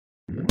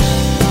Well,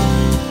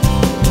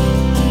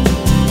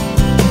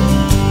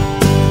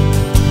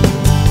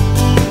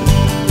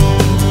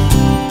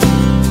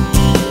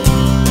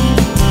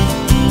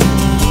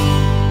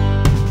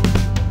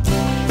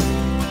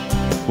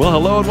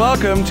 hello and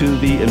welcome to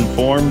the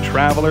Informed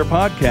Traveler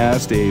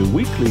Podcast, a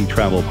weekly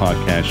travel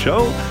podcast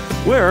show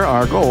where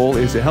our goal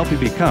is to help you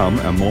become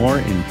a more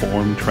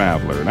informed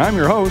traveler. And I'm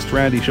your host,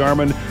 Randy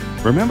Sharman.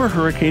 Remember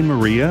Hurricane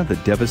Maria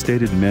that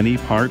devastated many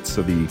parts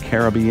of the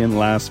Caribbean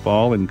last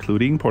fall,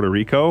 including Puerto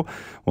Rico?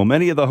 Well,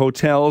 many of the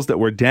hotels that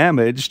were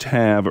damaged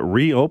have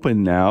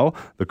reopened now.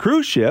 The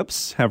cruise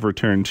ships have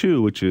returned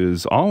too, which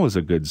is always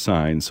a good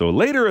sign. So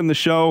later in the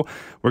show,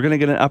 we're going to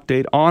get an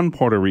update on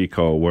Puerto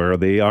Rico, where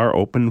they are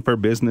open for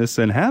business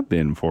and have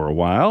been for a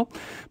while.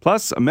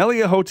 Plus,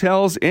 Amelia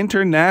Hotels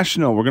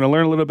International. We're going to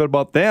learn a little bit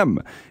about them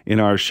in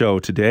our show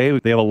today.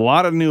 They have a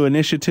lot of new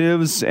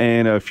initiatives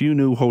and a few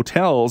new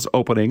hotels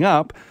opening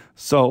up.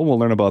 So we'll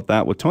learn about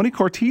that with Tony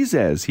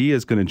Cortizes. He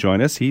is going to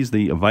join us. He's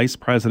the Vice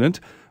President,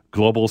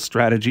 Global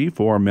Strategy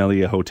for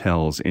Amelia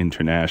Hotels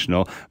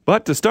International.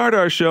 But to start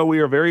our show, we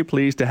are very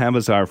pleased to have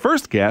as our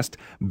first guest,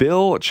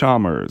 Bill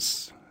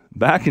Chalmers.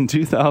 Back in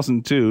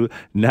 2002,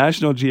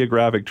 National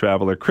Geographic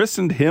Traveler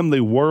christened him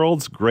the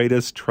world's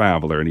greatest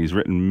traveler, and he's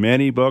written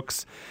many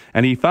books,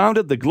 and he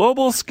founded the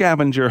Global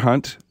Scavenger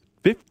Hunt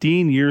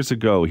 15 years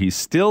ago. He's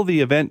still the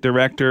event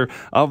director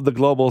of the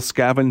Global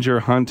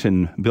Scavenger Hunt,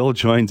 and Bill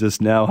joins us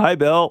now. Hi,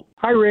 Bill.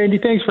 Hi, Randy.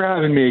 Thanks for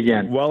having me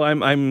again. Well,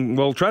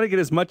 we'll try to get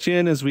as much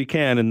in as we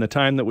can in the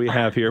time that we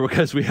have here,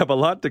 because we have a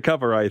lot to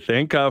cover, I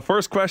think.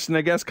 First question,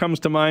 I guess, comes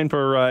to mind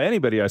for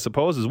anybody, I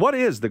suppose, is what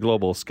is the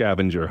Global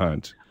Scavenger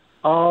Hunt?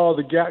 Oh,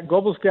 the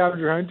Global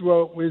Scavenger Hunt,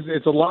 well,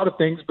 it's a lot of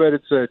things, but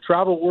it's a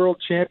travel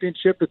world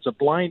championship. It's a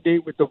blind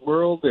date with the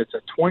world. It's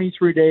a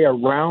 23-day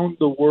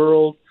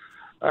around-the-world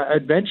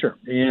adventure,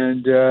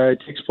 and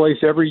it takes place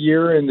every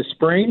year in the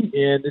spring,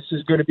 and this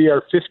is going to be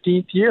our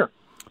 15th year.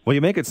 Well,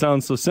 you make it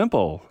sound so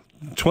simple.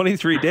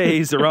 23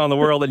 days around the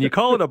world, and you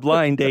call it a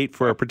blind date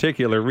for a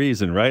particular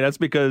reason, right? That's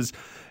because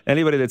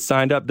anybody that's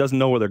signed up doesn't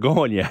know where they're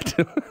going yet.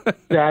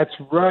 That's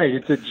right.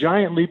 It's a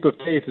giant leap of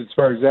faith as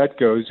far as that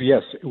goes.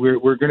 Yes,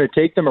 we're going to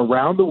take them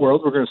around the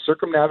world. We're going to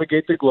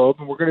circumnavigate the globe,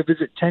 and we're going to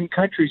visit 10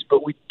 countries,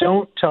 but we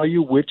don't tell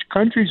you which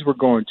countries we're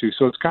going to.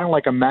 So it's kind of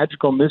like a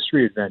magical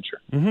mystery adventure.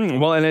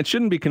 Mm-hmm. Well, and it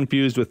shouldn't be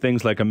confused with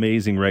things like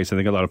Amazing Race. I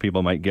think a lot of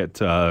people might get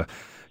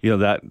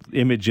that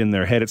image in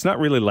their head. It's not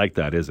really like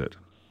that, is it?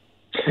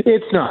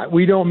 It's not.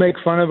 We don't make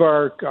fun of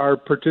our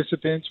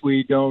participants.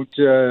 We don't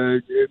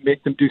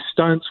make them do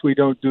stunts. We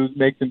don't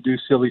make them do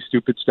silly,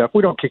 stupid stuff.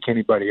 We don't kick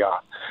anybody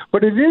off.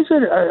 But it is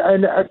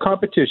a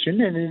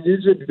competition, and it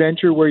is an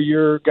adventure where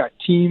you've got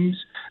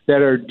teams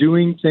that are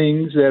doing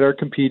things that are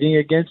competing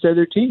against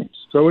other teams.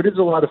 So it is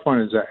a lot of fun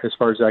as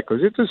far as that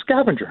goes. It's a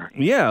scavenger hunt.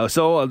 Yeah,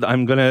 so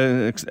I'm going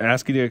to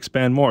ask you to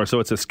expand more. So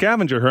it's a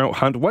scavenger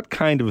hunt. What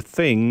kind of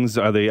things?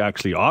 Are they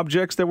actually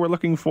objects that we're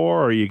looking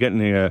for? Or are you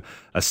getting a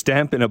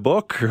stamp in a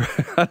book?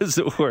 How does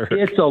it work?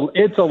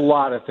 It's a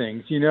lot of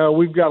things. You know,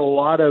 we've got a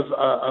lot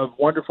of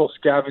wonderful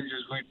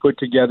scavengers we put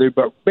together.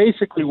 But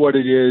basically what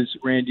it is,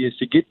 Randy, is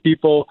to get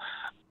people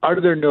out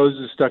of their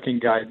noses stuck in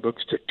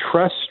guidebooks, to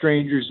trust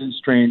strangers in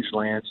strange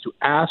lands, to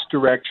ask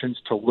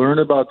directions, to learn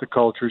about the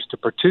cultures, to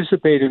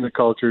participate in the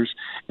cultures,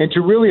 and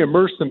to really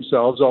immerse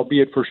themselves,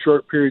 albeit for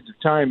short periods of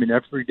time, in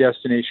every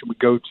destination we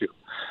go to.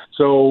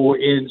 So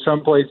in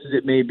some places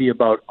it may be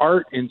about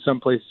art, in some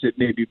places it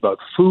may be about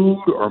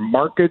food or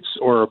markets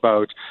or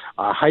about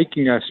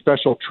hiking a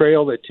special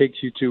trail that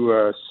takes you to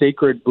a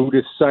sacred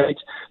Buddhist site.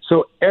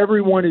 So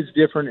everyone is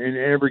different in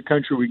every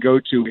country we go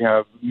to. We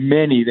have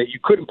many that you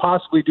couldn't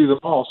possibly do them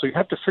all. So you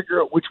have to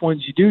figure out which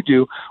ones you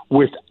do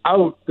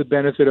without the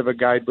benefit of a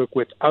guidebook,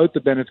 without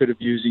the benefit of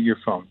using your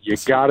phone. You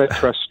got to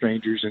trust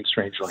strangers in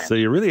strange lands. So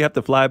you really have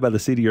to fly by the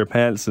seat of your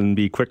pants and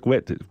be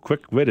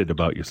quick-witted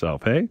about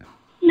yourself, hey?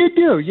 You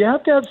do. You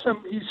have to have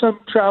some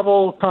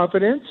travel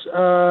confidence,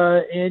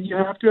 and you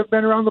have to have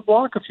been around the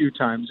block a few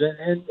times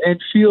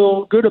and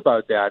feel good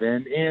about that.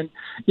 And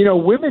you know,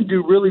 women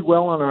do really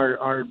well on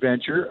our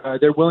adventure.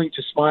 They're willing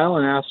to smile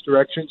and ask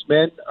directions.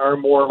 Men are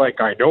more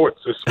like, I know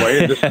it's this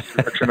way, and this is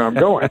the direction I'm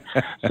going.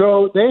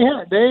 So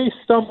they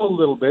stumble a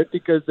little bit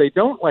because they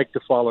don't like to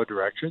follow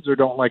directions or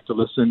don't like to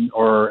listen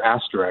or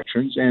ask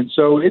directions. And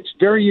so it's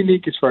very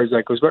unique as far as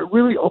that goes. But it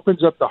really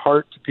opens up the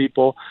heart to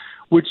people,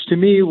 which to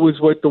me was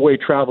the way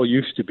travel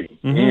used to be.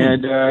 Mm-hmm.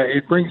 And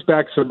it brings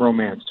back some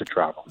romance to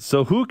travel.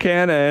 So who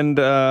can and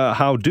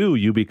how do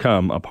you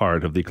become a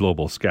part of the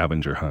Global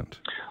Scavenger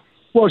Hunt?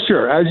 Well,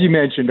 sure. As you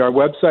mentioned, our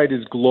website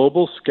is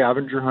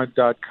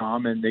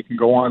globalscavengerhunt.com, and they can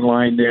go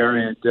online there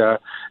and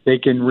they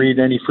can read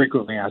any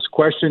frequently asked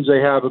questions they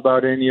have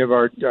about any of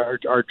our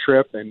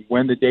trip and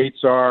when the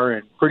dates are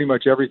and pretty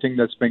much everything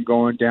that's been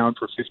going down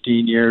for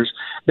 15 years.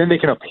 Then they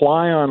can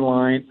apply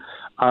online.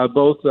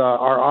 Both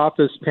our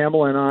office,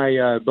 Pamela and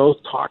I, both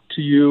talk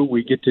to you.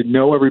 We get to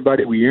know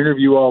everybody. We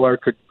interview all our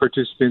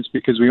participants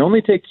because we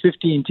only take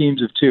 15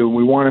 teams of 2, and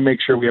we want to make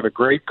sure we have a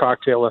great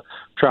cocktail of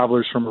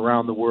travelers from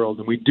around the world.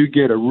 And we do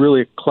get a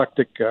really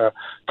eclectic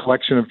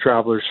collection of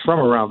travelers from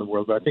around the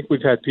world. But I think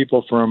we've had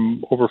people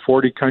from over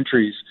 40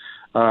 countries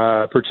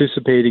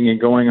participating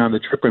and going on the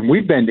trip, and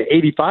we've been to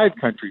 85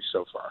 countries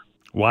so far.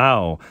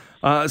 Wow.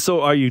 So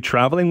are you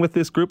traveling with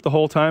this group the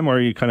whole time, or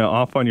are you kind of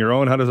off on your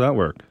own? How does that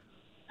work?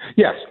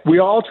 Yes, we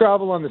all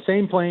travel on the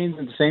same planes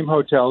and the same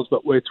hotels,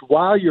 but it's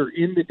while you're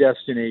in the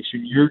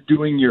destination, you're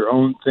doing your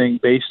own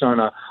thing based on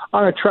a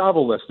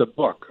travel list, a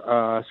book,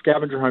 a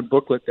scavenger hunt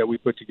booklet that we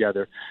put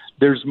together.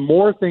 There's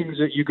more things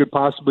that you could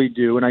possibly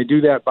do, and I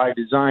do that by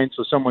design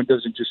so someone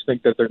doesn't just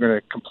think that they're going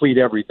to complete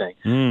everything.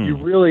 You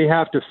really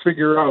have to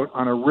figure out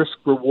on a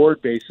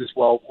risk-reward basis,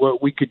 well,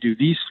 we could do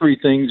these 3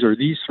 things or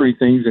these 3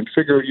 things and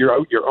figure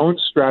out your own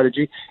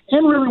strategy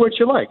and really what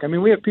you like. I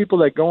mean, we have people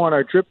that go on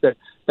our trip that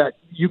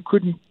you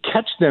couldn't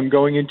catch them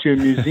going into a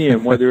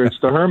museum, whether it's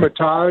the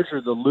Hermitage or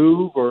the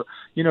Louvre or,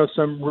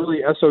 some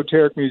really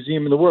esoteric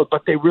museum in the world,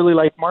 but they really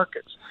like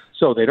markets.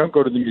 So they don't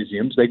go to the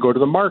museums, they go to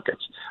the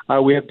markets.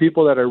 We have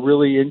people that are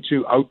really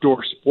into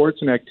outdoor sports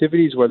and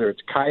activities, whether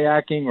it's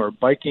kayaking or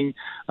biking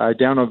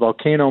down a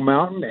volcano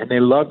mountain, and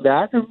they love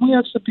that. And we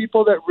have some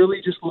people that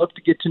really just love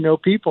to get to know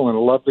people and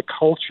love the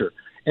culture.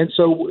 And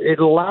so it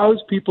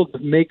allows people to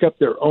make up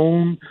their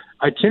own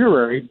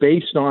itinerary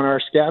based on our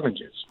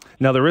scavengers.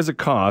 Now, there is a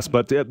cost,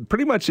 but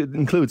pretty much it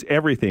includes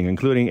everything,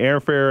 including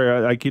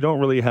airfare. Like, you don't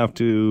really have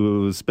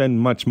to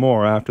spend much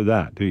more after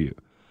that, do you?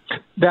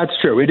 That's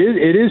true. It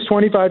is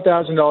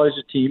 $25,000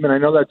 a team, and I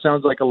know that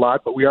sounds like a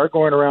lot, but we are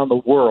going around the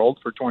world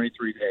for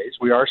 23 days.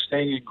 We are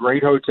staying in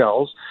great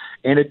hotels,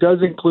 and it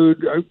does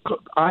include,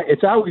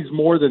 it's always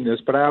more than this,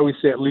 but I always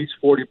say at least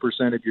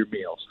 40% of your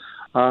meals.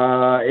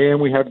 And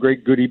we have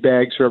great goodie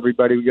bags for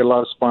everybody. We get a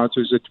lot of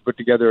sponsors that put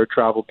together a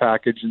travel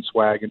package and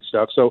swag and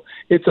stuff. So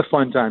it's a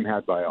fun time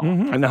had by all.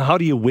 Mm-hmm. And now, how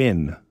do you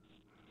win?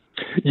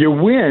 You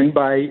win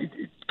by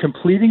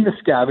completing the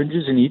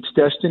scavengers in each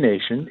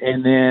destination,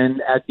 and then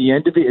at the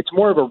end of it, it's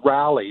more of a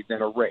rally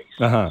than a race.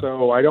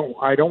 So I don't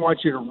want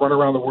you to run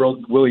around the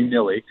world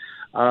willy-nilly.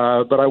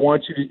 But I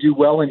want you to do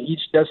well in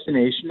each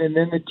destination. And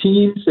then the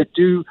teams that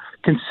do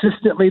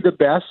consistently the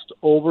best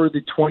over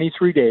the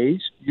 23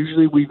 days,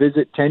 usually we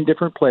visit 10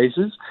 different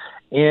places,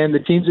 and the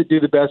teams that do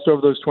the best over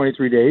those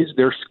 23 days,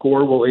 their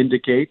score will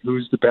indicate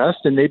who's the best,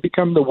 and they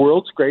become the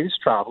world's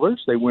greatest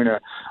travelers. They win a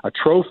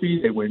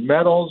trophy, they win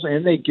medals,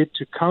 and they get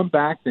to come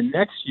back the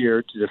next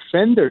year to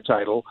defend their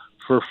title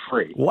for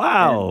free.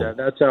 Wow. And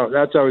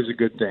that's always a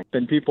good thing.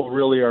 And people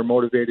really are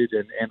motivated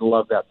and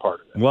love that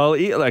part of it. Well,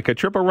 like a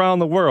trip around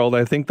the world,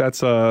 I think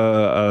that's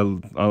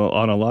on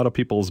a lot of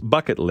people's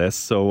bucket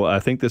list. So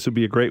I think this would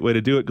be a great way to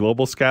do it.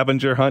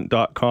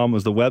 GlobalScavengerHunt.com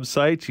is the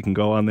website. You can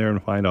go on there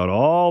and find out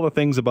all the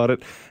things about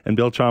it. And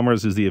Bill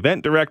Chalmers is the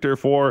event director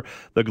for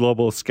the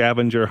Global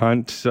Scavenger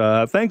Hunt.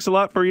 Thanks a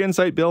lot for your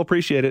insight, Bill.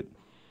 Appreciate it.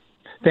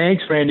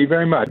 Thanks, Randy,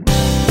 very much.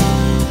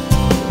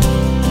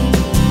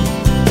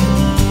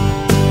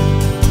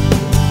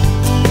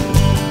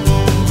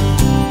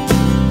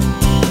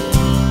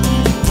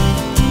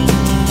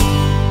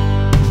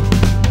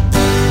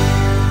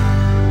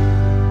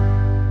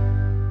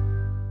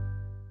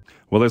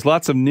 Well, there's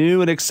lots of new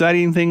and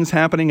exciting things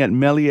happening at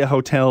Melia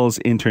Hotels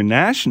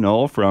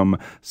International, from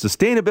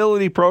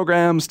sustainability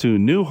programs to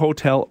new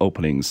hotel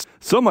openings.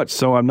 So much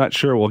so, I'm not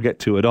sure we'll get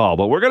to it all,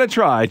 but we're going to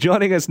try.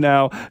 Joining us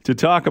now to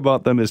talk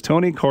about them is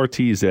Tony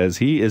Cortizes.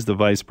 He is the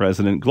Vice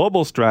President,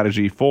 Global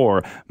Strategy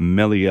for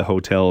Melia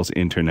Hotels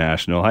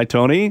International. Hi,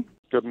 Tony.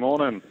 Good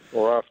morning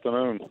or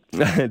afternoon.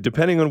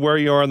 Depending on where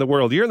you are in the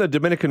world. You're in the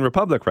Dominican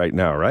Republic right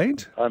now,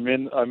 right? I'm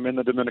in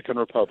the Dominican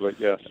Republic,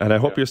 yes. And I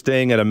hope you're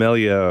staying at a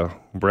Melia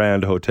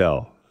brand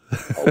hotel.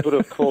 Oh, but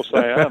of course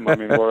I am. I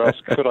mean, where else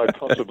could I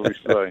possibly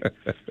stay?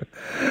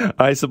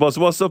 I suppose.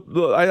 Well,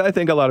 so I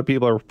think a lot of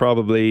people are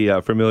probably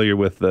familiar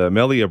with the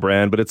Melia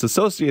brand, but it's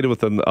associated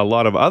with a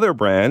lot of other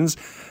brands.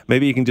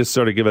 Maybe you can just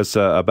sort of give us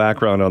a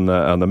background on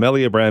the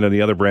Melia brand and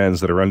the other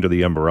brands that are under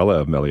the umbrella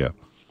of Melia.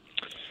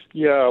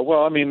 Yeah,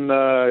 well, I mean,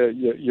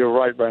 you're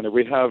right, Randy.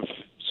 We have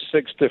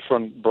 6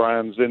 different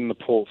brands in the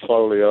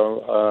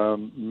portfolio.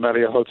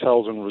 Melia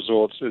Hotels and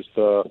Resorts is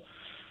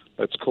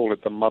let's call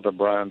it the mother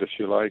brand, if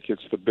you like.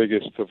 It's the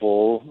biggest of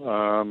all.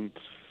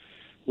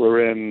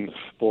 We're in,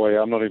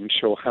 I'm not even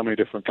sure how many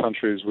different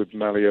countries with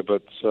Melia,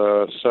 but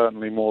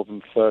certainly more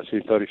than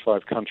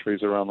 35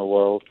 countries around the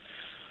world.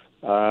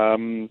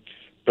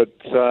 But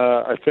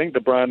I think the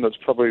brand that's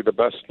probably the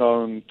best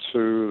known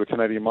to the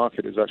Canadian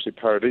market is actually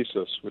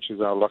Paradisus, which is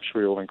our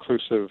luxury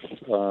all-inclusive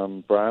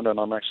brand. And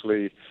I'm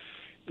actually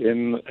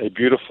in a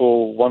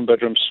beautiful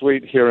one-bedroom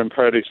suite here in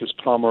Paradisus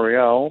Palma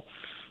Real,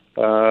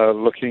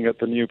 looking at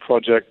the new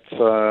project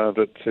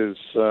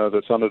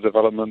that's under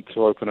development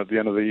to open at the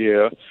end of the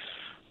year.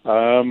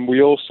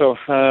 We also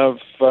have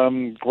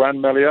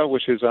Grand Melia,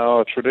 which is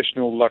our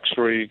traditional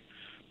luxury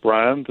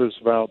brand. There's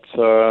about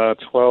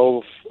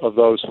 12 of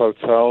those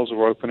hotels.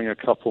 We're opening a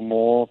couple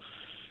more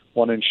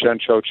one in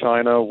Shenzhou,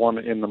 China, one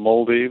in the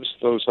Maldives.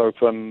 Those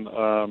open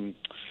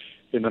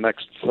in the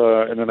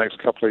next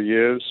couple of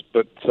years.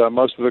 But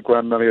most of the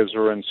Grand Melias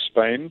are in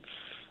Spain.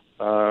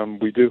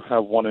 We do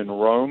have one in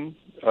Rome,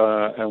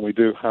 and we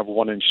do have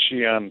one in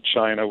Xi'an,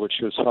 China,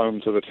 which is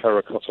home to the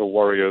Terracotta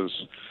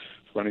Warriors.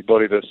 For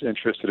anybody that's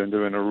interested in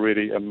doing a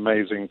really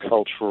amazing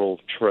cultural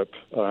trip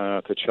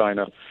to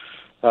China.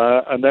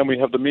 And then we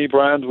have the Me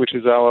brand, which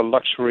is our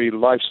luxury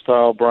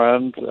lifestyle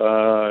brand.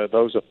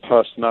 Those are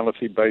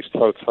personality-based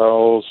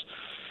hotels,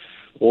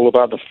 all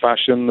about the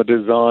fashion, the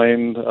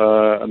design,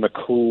 and the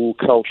cool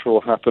cultural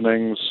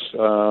happenings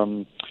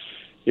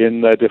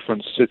in their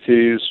different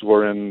cities.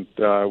 We're in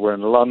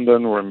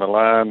London, we're in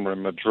Milan, we're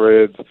in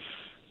Madrid.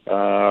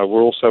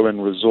 We're also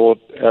in resort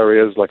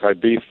areas like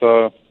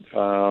Ibiza.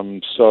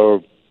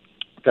 So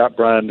that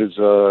brand is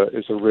a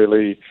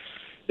really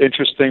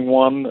interesting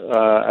one,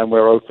 and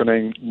we're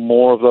opening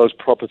more of those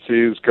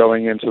properties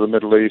going into the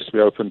Middle East.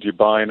 We open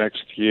Dubai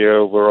next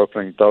year. We're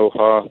opening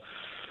Doha.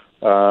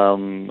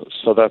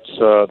 So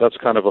that's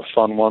kind of a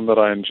fun one that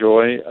I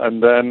enjoy.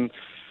 And then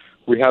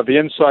we have the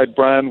Inside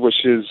brand,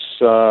 which is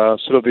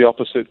sort of the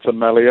opposite to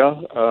Melia.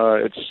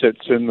 It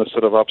sits in the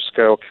sort of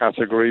upscale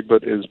category,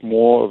 but is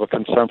more of a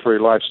contemporary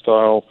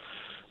lifestyle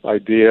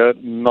idea,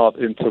 not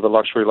into the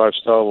luxury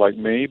lifestyle like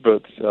me,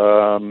 but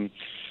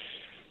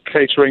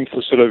catering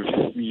to sort of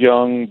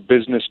young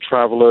business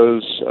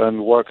travelers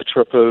and work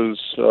trippers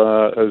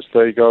as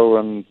they go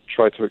and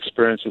try to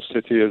experience the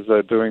city as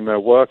they're doing their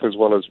work, as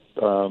well as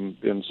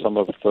in some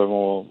of the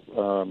more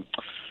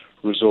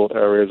resort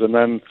areas. And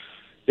then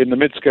in the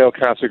mid-scale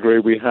category,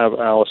 we have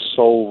our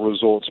Seoul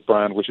Resorts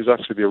brand, which is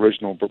actually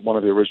one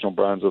of the original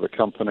brands of the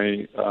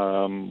company,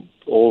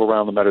 all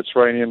around the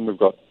Mediterranean. We've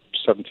got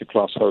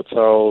 70-plus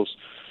hotels.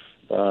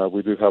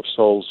 We do have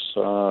Souls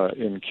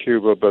in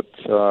Cuba, but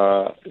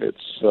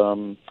it's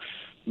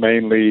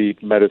mainly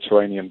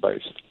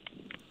Mediterranean-based.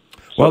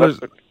 So well, that's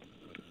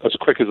as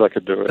quick as I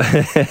could do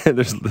it.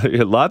 There's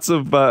lots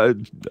of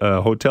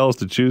hotels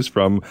to choose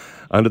from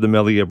under the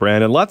Melia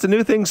brand, and lots of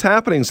new things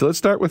happening. So let's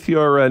start with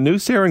your new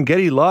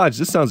Serengeti Lodge.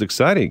 This sounds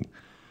exciting.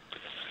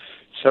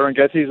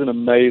 Serengeti is an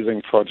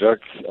amazing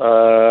project.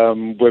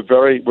 We're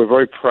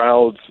very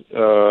proud.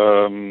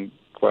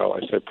 Well,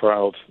 I say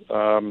proud.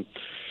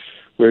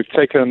 We've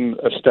taken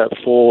a step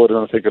forward, and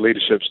I think a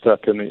leadership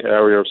step in the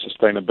area of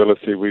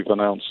sustainability. We've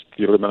announced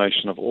the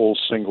elimination of all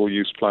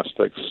single-use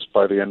plastics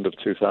by the end of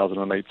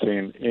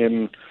 2018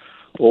 in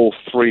all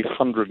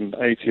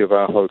 380 of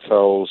our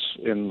hotels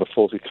in the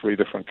 43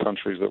 different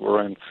countries that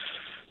we're in.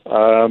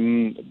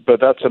 But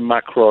that's a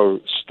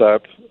macro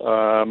step.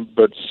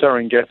 But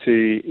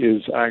Serengeti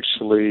is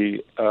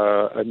actually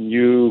a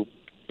new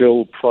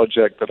build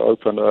project that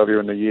opened earlier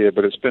in the year,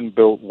 but it's been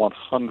built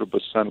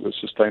 100% with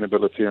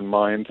sustainability in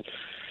mind.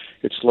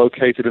 It's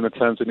located in the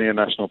Tanzania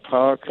National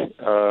Park.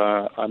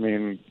 A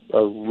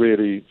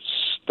really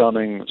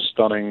stunning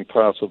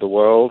part of the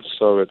world.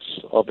 So it's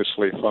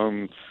obviously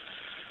home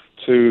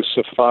to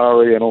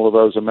safari and all of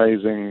those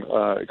amazing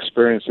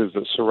experiences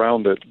that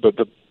surround it. But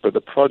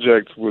the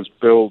project was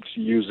built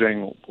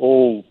using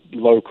all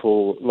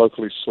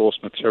locally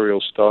sourced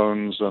material,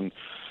 stones, and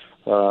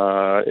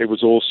it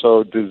was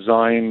also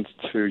designed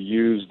to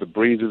use the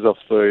breezes of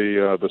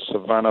the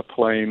savanna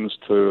plains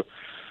to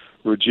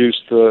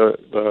reduce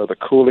the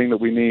cooling that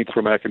we need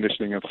from air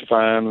conditioning and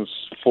fans.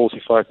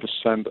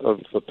 45%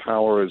 of the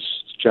power is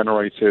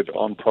generated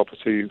on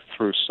property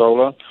through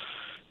solar.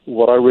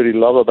 What I really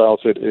love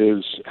about it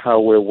is how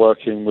we're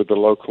working with the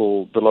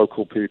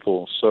local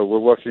people. So we're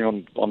working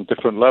on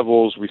different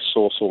levels. We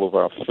source all of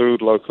our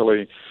food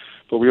locally,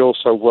 but we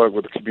also work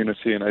with the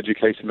community and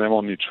educating them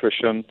on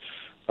nutrition.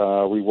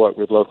 We work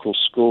with local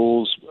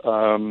schools,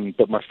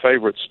 but my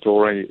favorite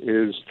story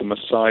is the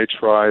Maasai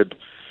tribe,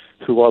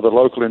 who are the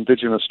local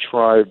indigenous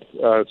tribe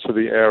to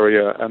the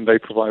area, and they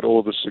provide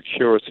all the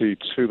security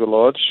to the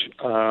lodge,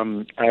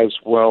 as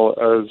well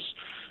as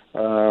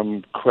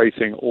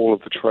creating all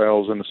of the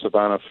trails in the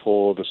savannah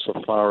for the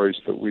safaris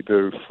that we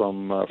do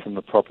from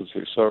the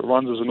property. So it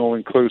runs as an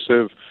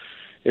all-inclusive.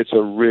 It's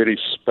a really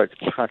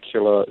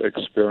spectacular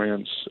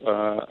experience,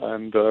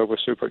 and we're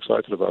super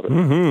excited about it.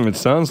 Mm-hmm. It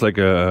sounds like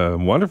a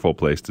wonderful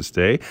place to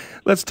stay.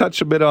 Let's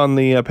touch a bit on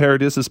the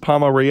Paradisus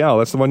Palma Real.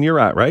 That's the one you're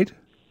at, right?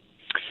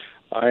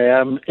 I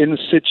am in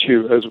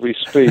situ as we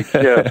speak.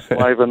 Yes,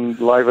 live and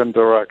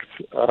direct.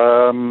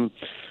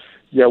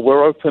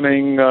 We're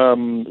opening a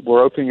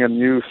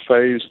new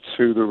phase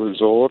to the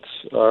resort.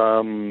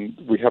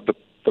 We have the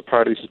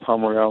Paradisus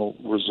Palma Real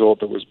resort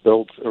that was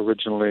built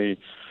originally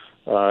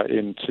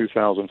in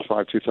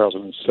 2005,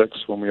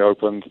 2006 when we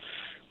opened.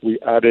 We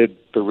added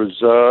the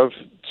reserve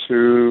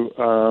to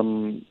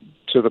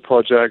the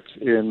project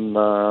in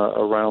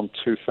around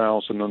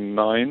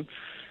 2009.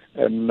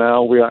 And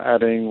now we are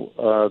adding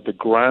the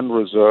Grand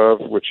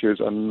Reserve, which is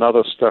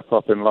another step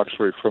up in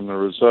luxury from the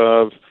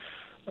Reserve,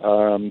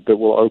 that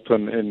will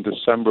open in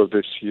December of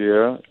this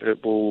year.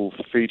 It will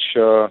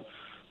feature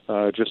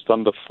just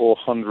under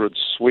 400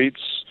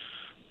 suites,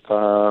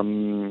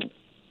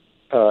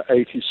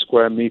 80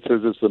 square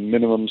meters is the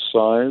minimum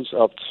size,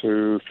 up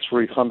to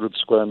 300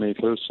 square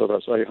meters, so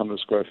that's 800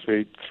 square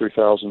feet,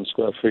 3,000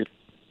 square feet.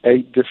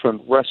 8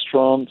 different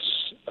restaurants,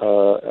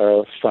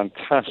 a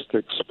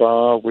fantastic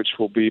spa, which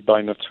will be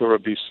by Natura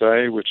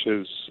Bissé, which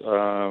is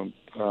a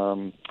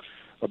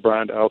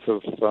brand out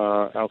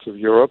of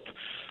Europe.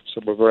 So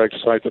we're very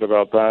excited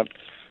about that.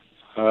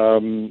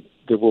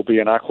 There will be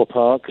an aqua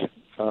park.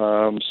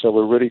 So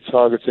we're really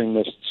targeting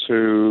this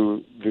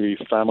to the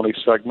family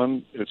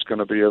segment. It's going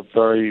to be a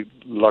very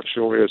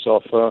luxurious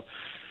offer.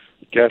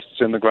 Guests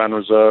in the Grand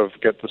Reserve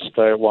get to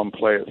stay at one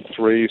play at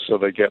 3, so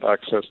they get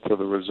access to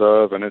the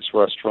reserve and its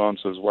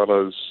restaurants, as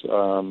well as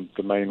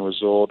the main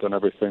resort and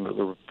everything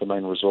that the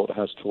main resort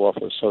has to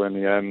offer. So in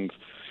the end,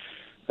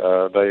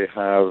 they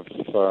have,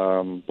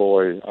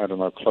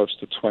 close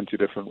to 20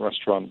 different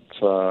restaurant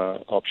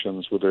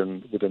options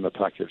within the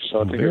package.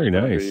 So I think very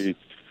nice.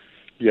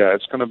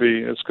 It's going to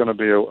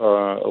be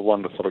a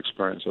wonderful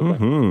experience. I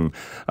think.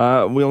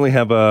 We only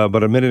have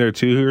about a minute or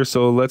two here,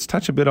 so let's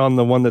touch a bit on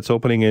the one that's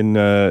opening in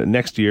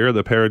next year,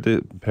 the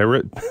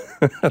Paradisus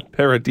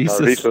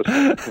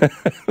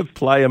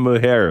Playa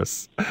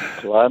Mujeres.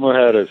 Playa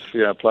Mujeres,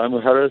 yeah. Playa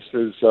Mujeres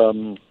is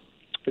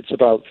it's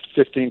about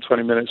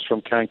 15-20 minutes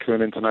from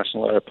Cancun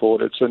International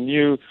Airport. It's a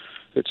new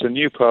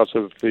part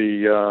of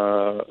the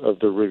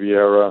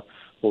Riviera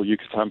or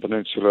Yucatan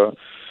Peninsula.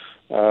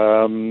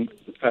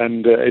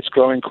 And it's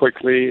growing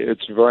quickly.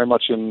 It's very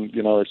much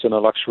it's in a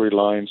luxury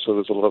line, so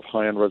there's a lot of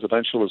high-end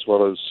residential as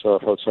well as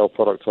hotel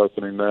product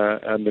opening there.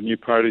 And the new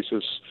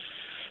Paradisus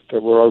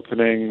that we're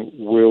opening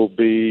will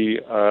be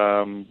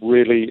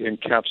really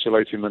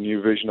encapsulating the new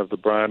vision of the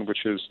brand,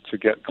 which is to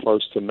get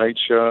close to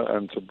nature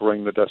and to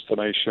bring the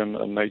destination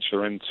and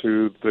nature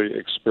into the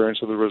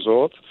experience of the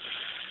resort.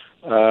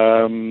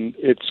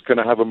 It's going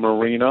to have a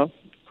marina,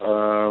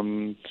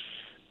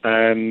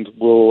 and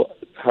we'll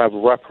have a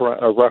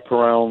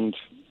wraparound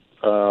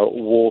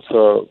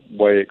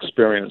waterway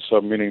experience,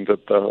 so meaning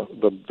that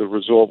the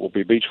resort will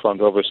be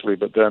beachfront, obviously,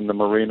 but then the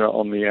marina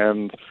on the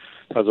end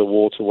has a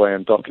waterway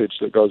and dockage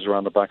that goes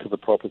around the back of the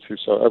property,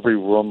 so every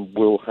room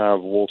will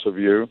have water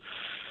view.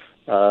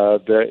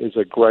 There is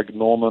a Greg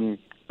Norman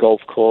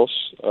golf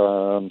course,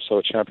 so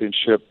a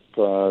championship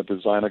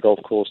designer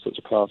golf course that's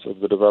part of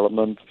the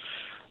development.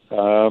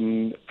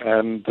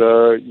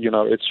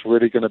 It's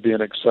really going to be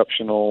an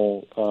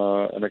exceptional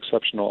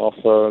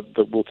offer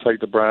that will take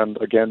the brand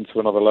again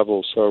to another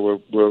level. So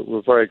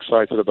we're very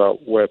excited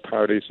about where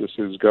Paradisus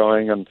is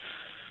going, and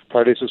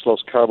Paradisus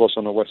Los Cabos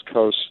on the West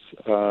Coast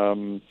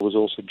was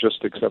also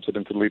just accepted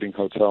into leading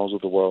hotels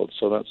of the world.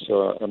 So that's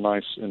a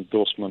nice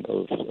endorsement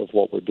of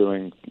what we're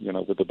doing,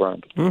 with the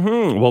brand.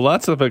 Well,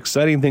 lots of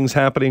exciting things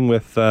happening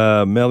with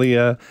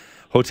Melia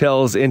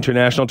Hotels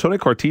International. Tony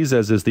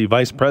Cortizes is the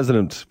Vice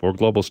President for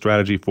Global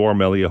Strategy for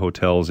Melia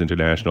Hotels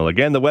International.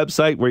 Again, the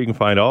website where you can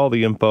find all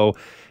the info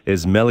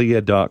is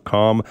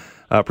melia.com.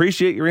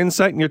 Appreciate your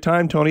insight and your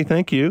time, Tony.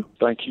 Thank you.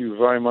 Thank you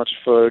very much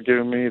for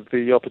giving me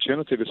the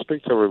opportunity to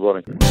speak to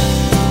everybody.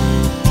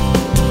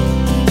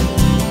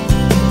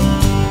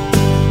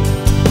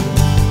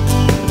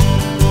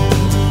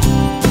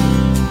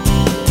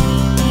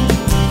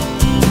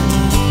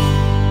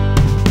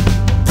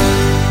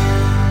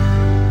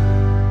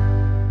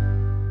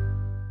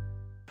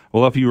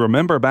 Well, if you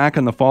remember back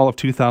in the fall of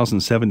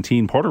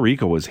 2017, Puerto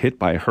Rico was hit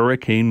by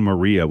Hurricane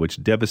Maria,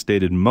 which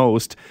devastated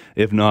most,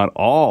 if not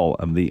all,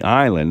 of the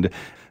island.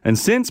 And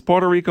since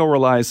Puerto Rico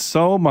relies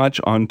so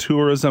much on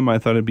tourism, I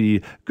thought it'd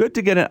be good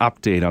to get an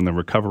update on the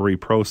recovery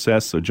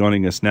process. So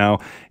joining us now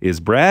is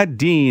Brad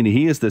Dean.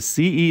 He is the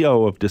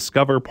CEO of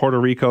Discover Puerto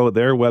Rico.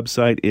 Their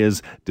website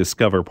is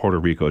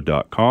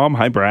discoverpuertorico.com.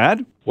 Hi,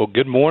 Brad. Well,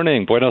 good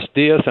morning. Buenos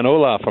dias and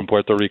hola from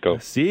Puerto Rico.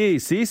 Sí,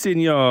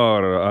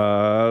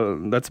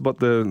 señor. That's about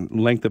the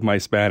length of my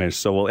Spanish,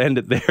 so we'll end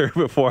it there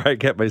before I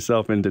get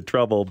myself into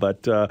trouble.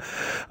 But,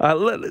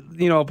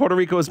 Puerto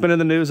Rico has been in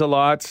the news a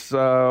lot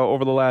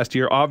over the last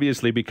year,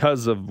 obviously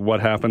because of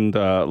what happened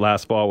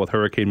last fall with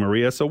Hurricane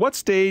Maria. So what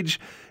stage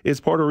is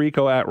Puerto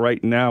Rico at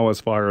right now as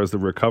far as the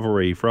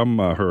recovery from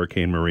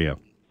Hurricane Maria?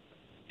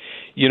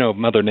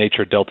 Mother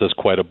Nature dealt us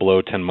quite a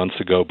blow 10 months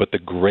ago, but the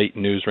great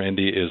news,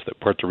 Randy, is that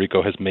Puerto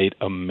Rico has made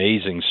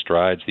amazing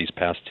strides these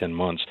past 10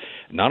 months.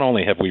 Not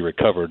only have we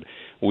recovered,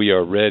 we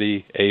are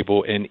ready,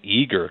 able, and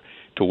eager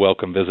to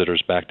welcome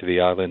visitors back to the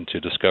island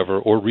to discover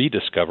or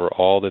rediscover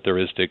all that there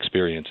is to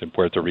experience in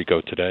Puerto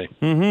Rico today.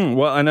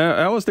 Well, and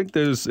I always think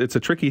it's a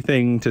tricky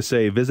thing to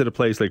say, visit a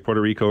place like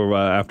Puerto Rico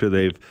after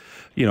they've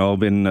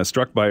been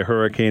struck by a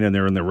hurricane and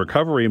they're in the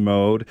recovery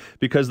mode,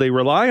 because they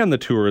rely on the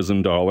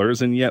tourism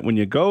dollars, and yet when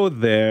you go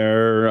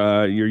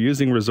there, you're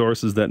using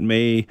resources that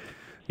may,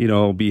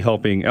 be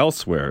helping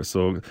elsewhere.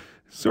 So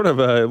sort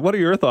of, what are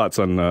your thoughts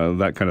on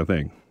that kind of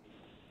thing?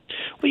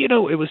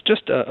 Well, it was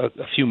just a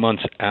few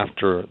months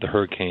after the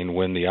hurricane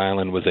when the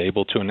island was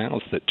able to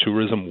announce that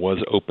tourism was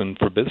open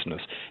for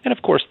business. And,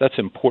 of course, that's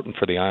important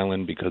for the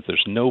island because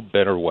there's no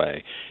better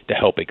way to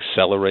help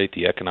accelerate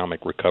the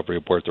economic recovery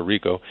of Puerto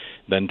Rico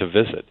than to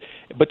visit.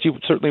 But you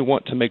certainly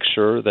want to make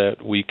sure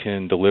that we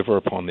can deliver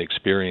upon the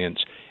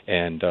experience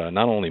and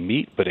not only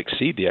meet but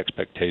exceed the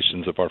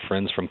expectations of our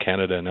friends from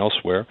Canada and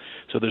elsewhere.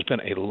 So there's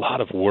been a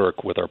lot of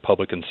work with our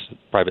public and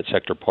private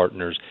sector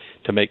partners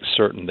to make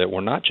certain that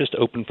we're not just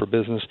open for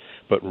business,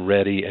 but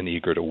ready and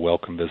eager to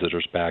welcome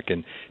visitors back.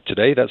 And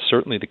today that's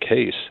certainly the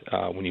case.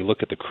 When you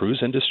look at the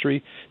cruise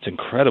industry, it's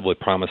incredibly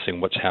promising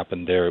what's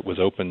happened there. It was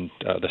opened,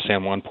 the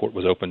San Juan port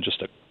was open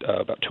just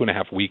about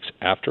 2.5 weeks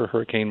after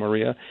Hurricane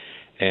Maria.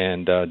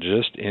 And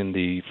just in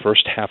the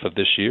first half of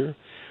this year,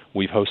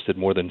 we've hosted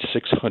more than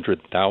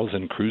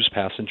 600,000 cruise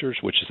passengers,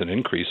 which is an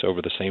increase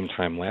over the same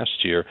time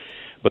last year.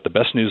 But the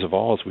best news of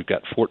all is we've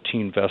got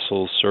 14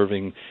 vessels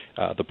serving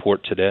the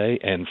port today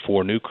and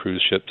 4 new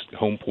cruise ships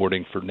home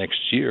porting for next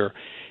year.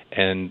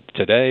 And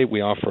today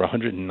we offer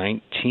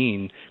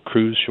 119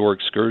 cruise shore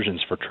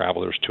excursions for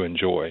travelers to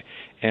enjoy.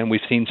 And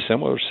we've seen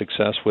similar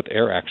success with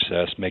air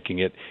access, making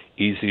it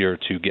easier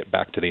to get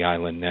back to the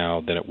island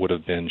now than it would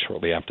have been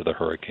shortly after the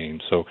hurricane.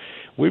 So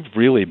we've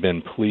really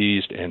been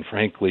pleased and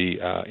frankly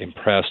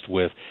impressed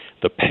with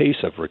the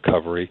pace of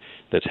recovery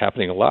that's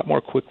happening a lot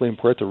more quickly in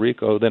Puerto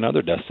Rico than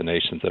other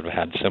destinations that have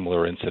had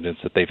similar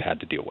incidents that they've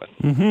had to deal with.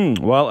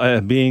 Mm-hmm.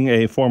 Well, being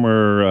a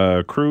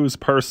former cruise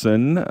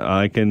person,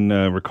 I can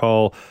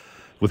recall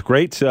with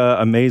great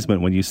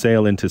amazement when you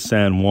sail into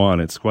San Juan.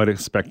 It's quite a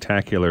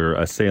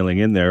spectacular sailing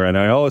in there. And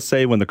I always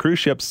say when the cruise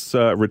ships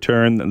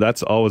return,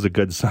 that's always a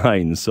good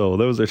sign. So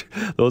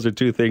those are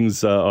two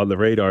things on the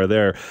radar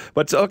there.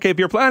 But okay, if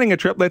you're planning a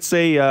trip, let's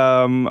say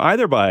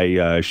either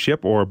by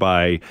ship or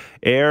by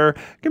air,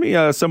 give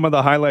me some of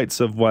the highlights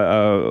of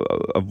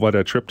what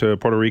a trip to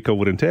Puerto Rico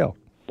would entail.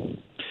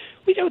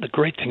 The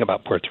great thing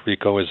about Puerto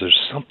Rico is there's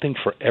something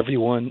for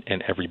everyone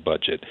and every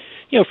budget.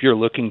 If you're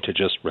looking to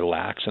just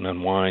relax and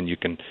unwind, you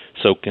can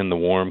soak in the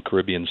warm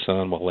Caribbean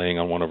sun while laying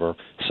on one of our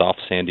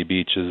soft sandy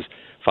beaches.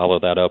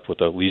 Follow that up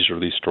with a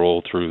leisurely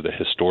stroll through the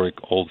historic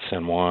Old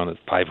San Juan. It's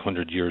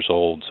 500 years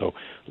old, so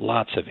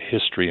lots of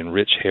history and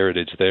rich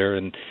heritage there.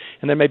 And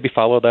then maybe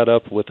follow that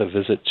up with a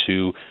visit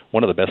to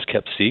one of the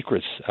best-kept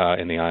secrets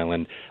in the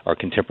island, our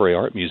Contemporary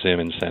Art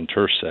Museum in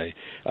Santurce.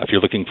 If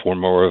you're looking for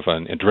more of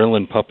an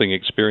adrenaline-pumping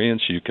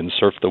experience, you can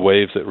surf the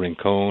waves at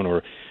Rincon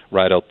or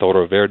ride El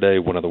Toro Verde,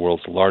 one of the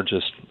world's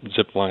largest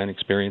zip-line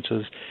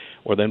experiences.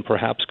 Or then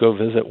perhaps go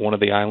visit one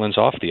of the islands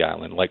off the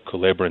island, like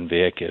Culebra and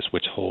Vieques,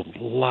 which hold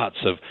lots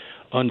of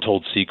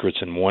untold secrets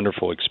and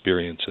wonderful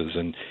experiences.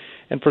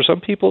 And for some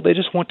people, they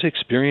just want to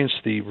experience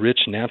the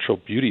rich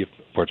natural beauty of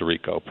Puerto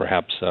Rico,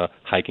 perhaps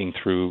hiking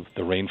through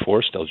the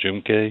rainforest, El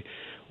Yunque,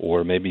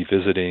 or maybe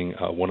visiting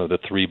one of the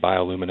 3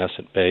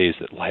 bioluminescent bays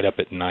that light up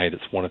at night.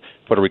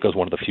 Puerto Rico is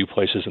one of the few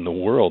places in the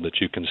world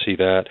that you can see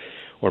that.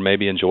 Or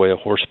maybe enjoy a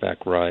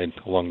horseback ride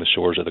along the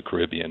shores of the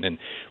Caribbean. And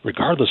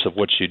regardless of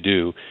what you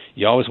do,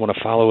 you always want to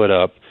follow it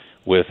up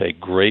with a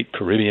great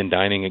Caribbean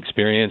dining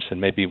experience and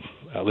maybe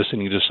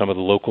listening to some of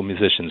the local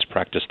musicians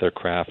practice their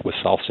craft with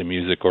salsa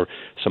music or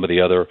some of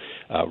the other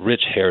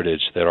rich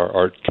heritage that our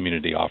art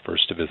community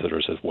offers to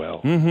visitors as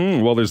well.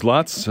 Mm-hmm. Well, there's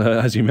lots,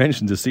 as you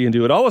mentioned, to see and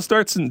do. It always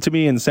starts to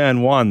me in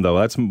San Juan, though.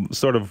 That's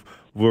sort of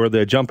where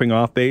the jumping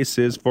off base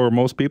is for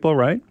most people,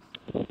 right?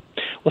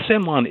 Well,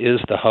 San Juan is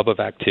the hub of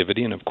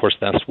activity, and of course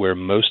that's where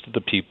most of the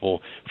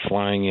people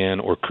flying in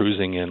or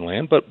cruising in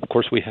land. But of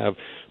course we have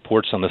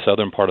ports on the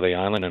southern part of the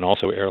island and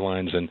also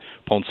airlines in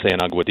Ponce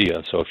and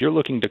Aguadilla. So if you're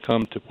looking to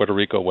come to Puerto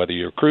Rico, whether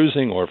you're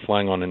cruising or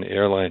flying on an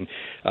airline,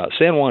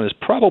 San Juan is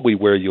probably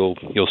where you'll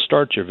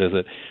start your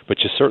visit, but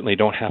you certainly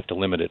don't have to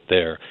limit it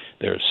there.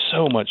 There's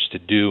so much to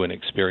do and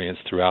experience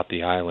throughout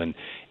the island.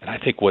 And I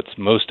think what's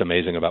most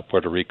amazing about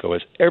Puerto Rico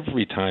is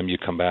every time you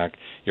come back,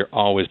 you're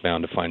always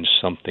bound to find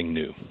something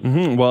new.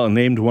 Mm-hmm. Well,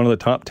 named one of the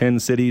top 10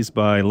 cities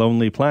by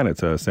Lonely Planet,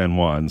 San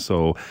Juan.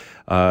 So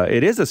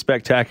it is a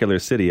spectacular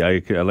city.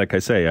 Like I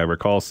say, I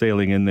recall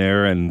sailing in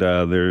there, and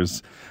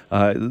there's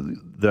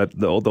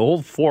the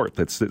old fort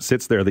that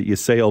sits there that you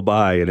sail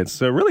by, and it's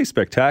really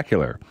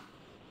spectacular.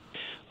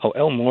 Oh,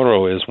 El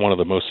Morro is one of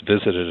the most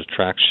visited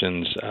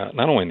attractions,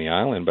 not only in the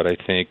island, but I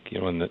think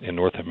in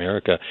North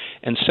America.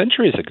 And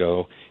centuries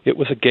ago, it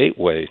was a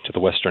gateway to the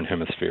Western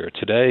Hemisphere.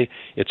 Today,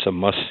 it's a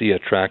must-see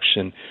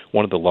attraction,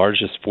 one of the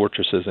largest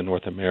fortresses in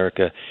North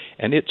America,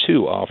 and it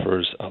too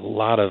offers a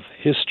lot of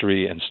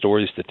history and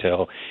stories to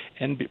tell,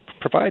 and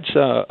provides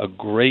a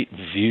great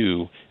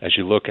view as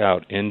you look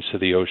out into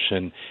the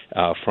ocean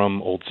from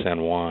Old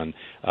San Juan.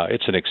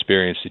 It's an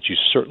experience that you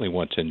certainly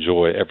want to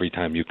enjoy every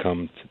time you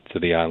come to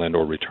the island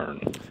or return.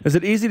 Is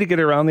it easy to get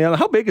around the island?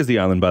 How big is the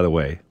island, by the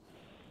way?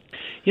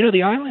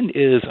 The island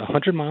is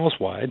 100 miles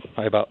wide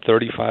by about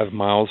 35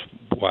 miles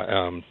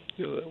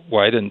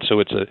wide, and so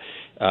it's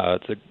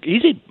an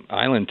easy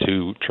island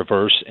to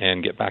traverse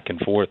and get back and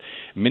forth.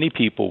 Many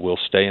people will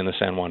stay in the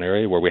San Juan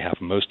area where we have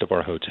most of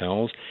our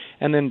hotels,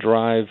 and then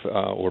drive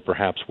or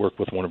perhaps work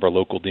with one of our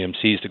local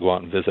DMCs to go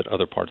out and visit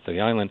other parts of the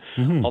island.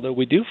 Mm-hmm. Although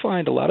we do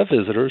find a lot of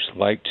visitors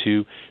like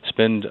to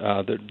spend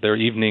their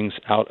evenings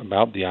out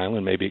about the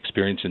island, maybe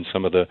experiencing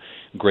some of the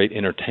great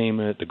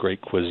entertainment, the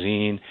great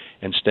cuisine,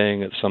 and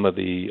staying at some of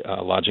the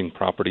lodging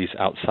properties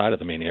outside of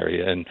the main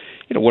area. And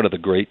one of the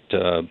great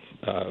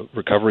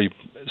recovery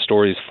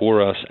stories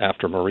for us us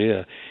after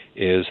Maria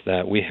is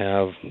that we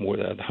have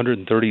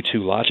 132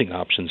 lodging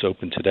options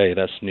open today.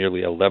 That's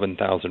nearly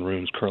 11,000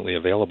 rooms currently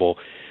available.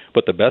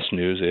 But the best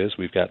news is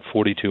we've got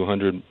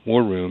 4,200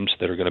 more rooms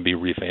that are going to be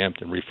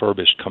revamped and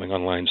refurbished coming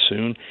online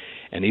soon.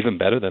 And even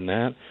better than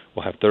that,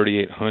 we'll have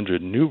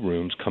 3,800 new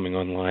rooms coming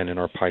online in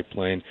our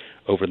pipeline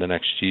over the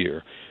next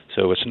year.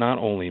 So it's not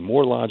only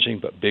more lodging,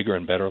 but bigger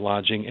and better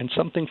lodging, and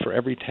something for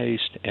every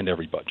taste and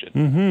every budget.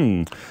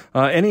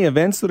 Any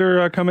events that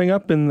are coming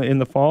up in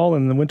the fall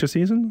and the winter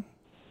season?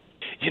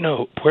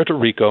 Puerto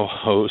Rico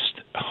hosts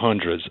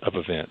hundreds of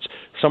events.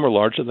 Some are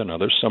larger than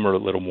others. Some are a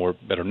little more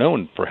better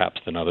known,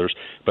 perhaps, than others.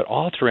 But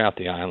all throughout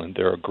the island,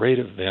 there are great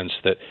events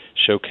that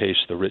showcase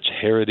the rich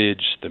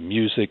heritage, the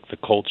music, the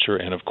culture,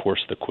 and, of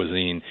course, the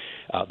cuisine.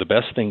 The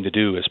best thing to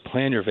do is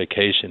plan your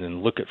vacation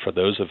and look for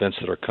those events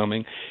that are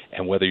coming.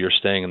 And whether you're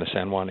staying in the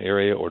San Juan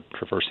area or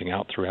traversing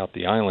out throughout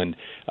the island,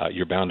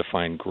 you're bound to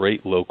find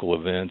great local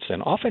events.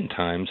 And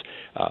oftentimes,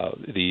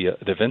 the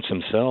events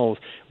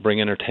themselves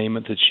bring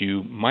entertainment that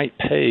you might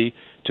pay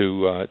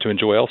to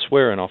enjoy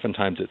elsewhere, and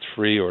oftentimes it's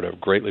free or at a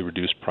greatly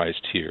reduced price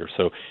here.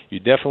 So you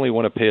definitely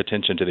want to pay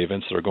attention to the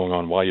events that are going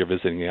on while you're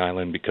visiting the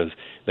island, because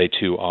they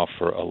too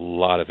offer a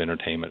lot of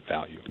entertainment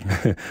value.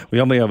 We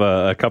only have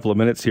a couple of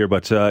minutes here,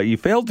 but you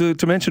failed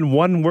to mention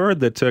one word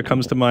that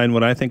comes to mind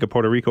when I think of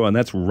Puerto Rico, and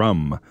that's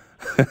rum.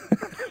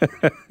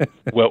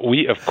 Well,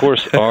 we, of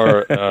course,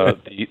 are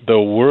the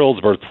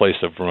world's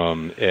birthplace of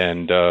rum,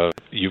 and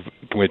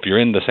if you're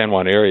in the San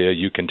Juan area,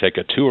 you can take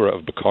a tour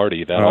of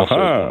Bacardi. That also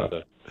is one of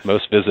the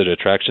most visited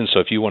attractions. So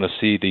if you want to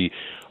see the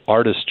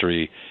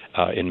artistry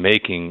in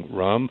making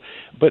rum,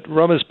 but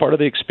rum is part of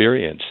the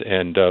experience.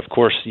 And, of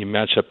course, you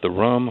match up the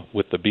rum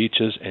with the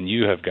beaches, and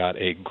you have got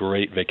a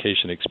great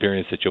vacation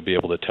experience that you'll be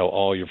able to tell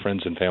all your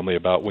friends and family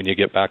about when you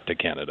get back to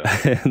Canada.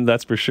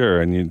 That's for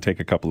sure. And you take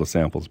a couple of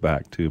samples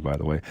back, too, by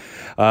the way.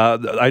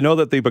 I know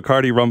that the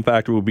Bacardi Rum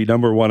Factory will be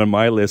number one on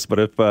my list, but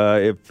if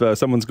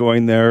someone's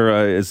going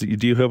there,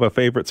 do you have a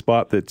favorite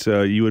spot that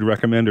you would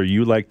recommend or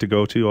you like to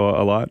go to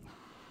a lot?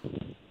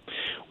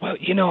 Well,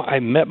 I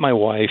met my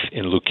wife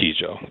in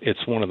Luquillo.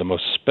 It's one of the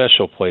most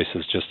special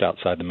places just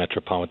outside the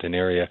metropolitan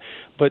area.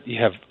 But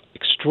you have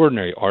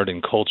extraordinary art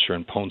and culture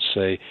in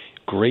Ponce,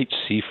 great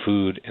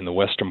seafood in the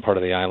western part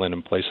of the island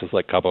in places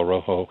like Cabo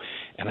Rojo.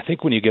 And I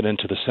think when you get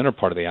into the center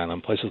part of the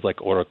island, places like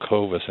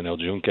Orocovis and El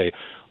Yunque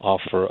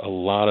offer a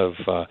lot of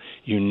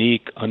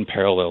unique,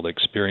 unparalleled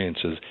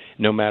experiences.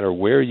 No matter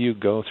where you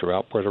go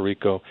throughout Puerto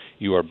Rico,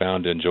 you are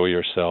bound to enjoy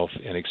yourself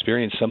and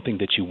experience something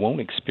that you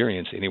won't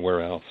experience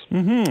anywhere else.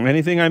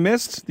 Anything I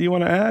missed? Do you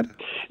want to add?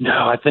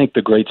 No, I think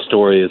the great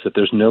story is that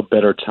there's no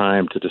better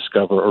time to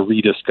discover or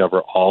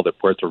rediscover all that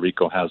Puerto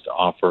Rico has to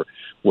offer.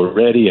 We're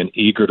ready and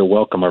eager to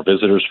welcome our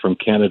visitors from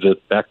Canada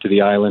back to the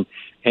island,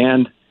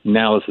 and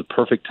now is the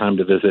perfect time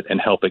to visit and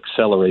help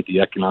accelerate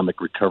the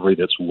economic recovery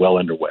that's well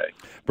underway.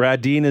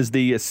 Brad Dean is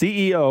the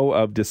CEO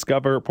of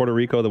Discover Puerto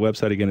Rico. The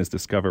website, again, is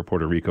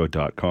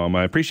discoverpuertorico.com.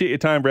 I appreciate your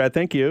time, Brad.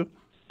 Thank you.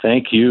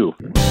 Thank you.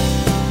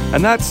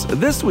 And that's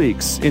this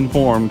week's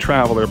Informed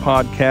Traveler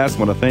podcast. I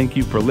want to thank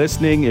you for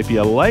listening. If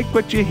you like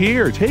what you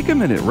hear, take a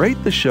minute,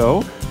 rate the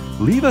show,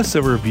 leave us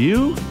a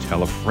review,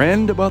 tell a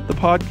friend about the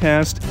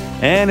podcast,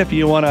 and if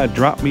you want to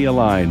drop me a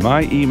line,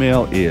 my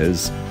email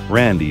is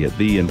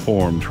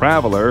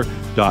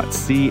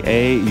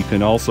randy@theinformedtraveler.ca. You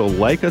can also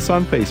like us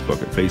on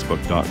Facebook at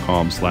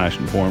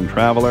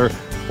facebook.com/informedtraveler,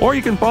 or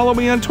you can follow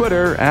me on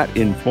Twitter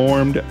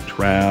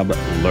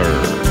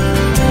 @informedtraveler.